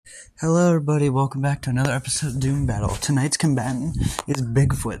Hello everybody, welcome back to another episode of Doom Battle. Tonight's combatant is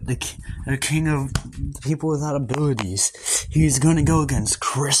Bigfoot, the king of people without abilities. He's gonna go against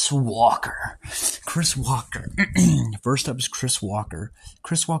Chris Walker. First up is Chris Walker.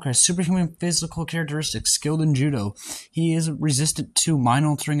 Chris Walker has superhuman physical characteristics, skilled in judo. He is resistant to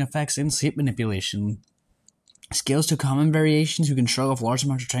mind-altering effects and sleep manipulation. Scales to common variations who can shrug off large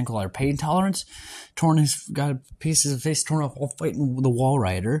amounts of tranquilizer. Pain tolerance. Got pieces of face torn off while fighting the wall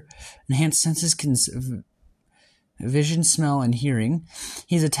rider. Enhanced senses can vision, smell, and hearing.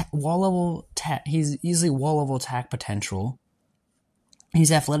 He's he's easily wall level attack potential.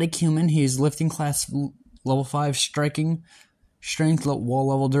 He's athletic human. He's lifting class level 5, striking strength wall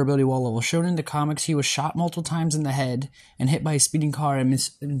level, durability wall level. Shown in the comics, he was shot multiple times in the head and hit by a speeding car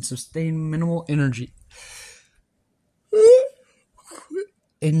and sustained minimal injuries.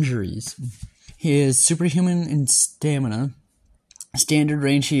 He is superhuman in stamina. Standard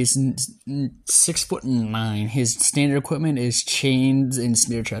range, he is 6'9". His standard equipment is chains and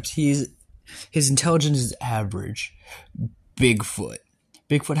spear traps. His intelligence is average. Bigfoot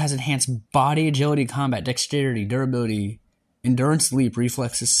has enhanced body agility, combat, dexterity, durability, endurance, leap,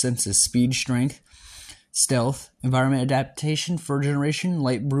 reflexes, senses, speed, strength, stealth, environment adaptation, fur generation,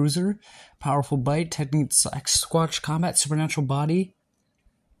 light bruiser, powerful bite, technique, squatch combat, supernatural body.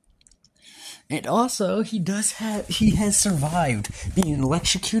 And also, he has survived being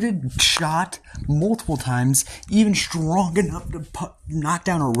electrocuted, shot multiple times, even strong enough to knock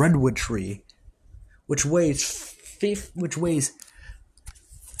down a redwood tree, which weighs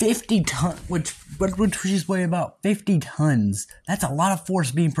 50 tons, which redwood trees weigh about 50 tons. That's a lot of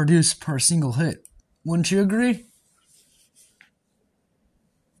force being produced per single hit. Wouldn't you agree?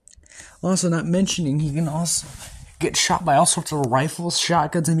 Also, not mentioning, he can also get shot by all sorts of rifles,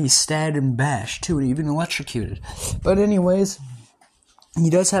 shotguns, and be stabbed and bashed too, and even electrocuted. But anyways, he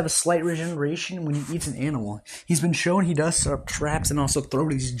does have a slight regeneration when he eats an animal. He's been shown he does set up traps and also throw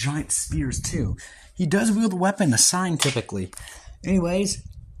these giant spears too. He does wield a weapon, a sign typically. Anyways,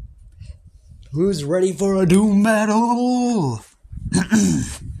 who's ready for a doom battle?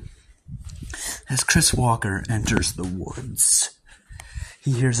 As Chris Walker enters the woods,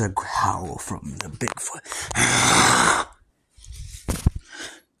 he hears a howl from the Bigfoot.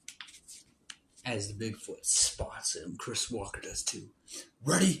 As the Bigfoot spots him, Chris Walker does too.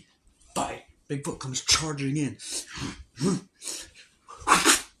 Ready? Fight! Bigfoot comes charging in.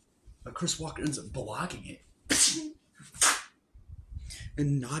 But Chris Walker ends up blocking it.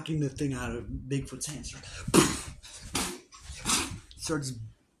 And knocking the thing out of Bigfoot's hands. Starts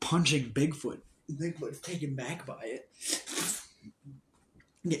punching Bigfoot. Bigfoot's taken back by it.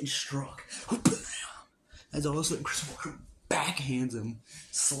 Getting struck. As all of a sudden Chris Walker backhands him,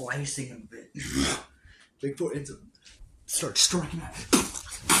 slicing him a bit. Bigfoot ends up starts striking out.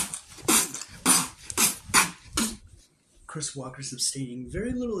 Chris Walker sustaining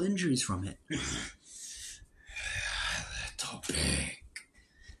very little injuries from it. Little big.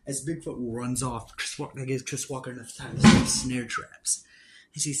 As Bigfoot runs off, Chris Walker gives Chris Walker enough time to set snare traps.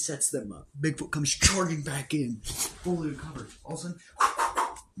 As he sets them up, Bigfoot comes charging back in, fully recovered. All of a sudden,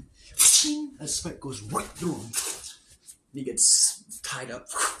 a spike goes right through him. He gets tied up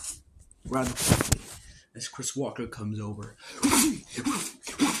rather quickly as Chris Walker comes over.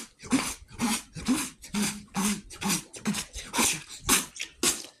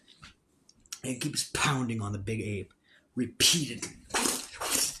 And keeps pounding on the big ape repeatedly.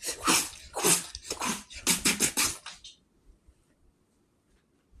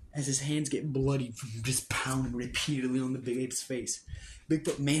 As his hands get bloodied from just pounding repeatedly on the big ape's face,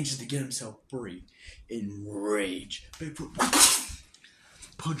 Bigfoot manages to get himself free. In rage, Bigfoot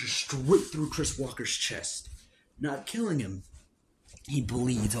punches straight through Chris Walker's chest, not killing him. He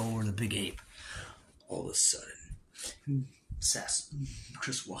bleeds all over the big ape. All of a sudden,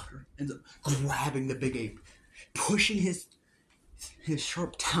 Chris Walker ends up grabbing the big ape, pushing his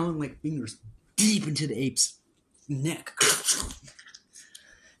sharp talon-like fingers deep into the ape's neck.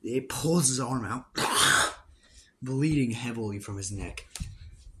 The ape pulls his arm out, bleeding heavily from his neck.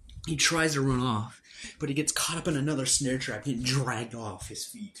 He tries to run off, but he gets caught up in another snare trap, getting dragged off his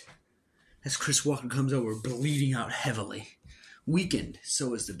feet. As Chris Walker comes over, bleeding out heavily. Weakened,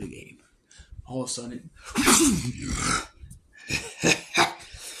 so is the big ape. All of a sudden,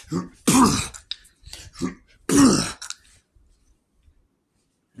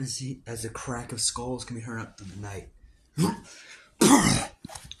 as the crack of skulls can be heard up through the night.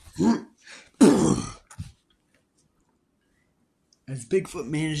 As Bigfoot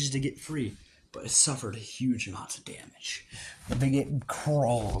manages to get free, but has suffered huge amounts of damage. The big ape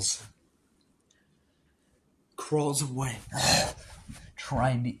crawls away,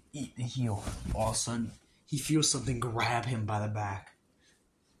 trying to eat the heel. All of a sudden, he feels something grab him by the back.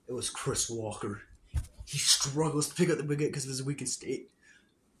 It was Chris Walker. He struggles to pick up the baguette because of his weakened state.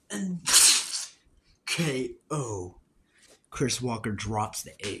 And KO. Chris Walker drops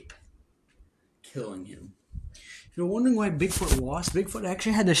the ape, killing him. If you're wondering why Bigfoot lost, Bigfoot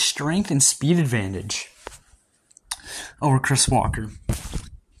actually had the strength and speed advantage over Chris Walker.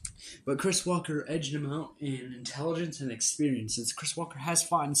 But Chris Walker edged him out in intelligence and experience, since Chris Walker has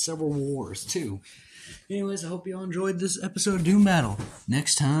fought in several wars, too. Anyways, I hope you all enjoyed this episode of Doom Battle.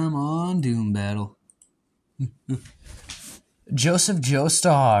 Next time on Doom Battle. Joseph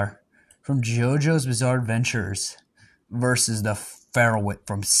Joestar from JoJo's Bizarre Adventures versus the Feralwit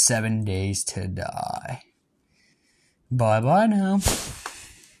from 7 Days to Die. Bye-bye now.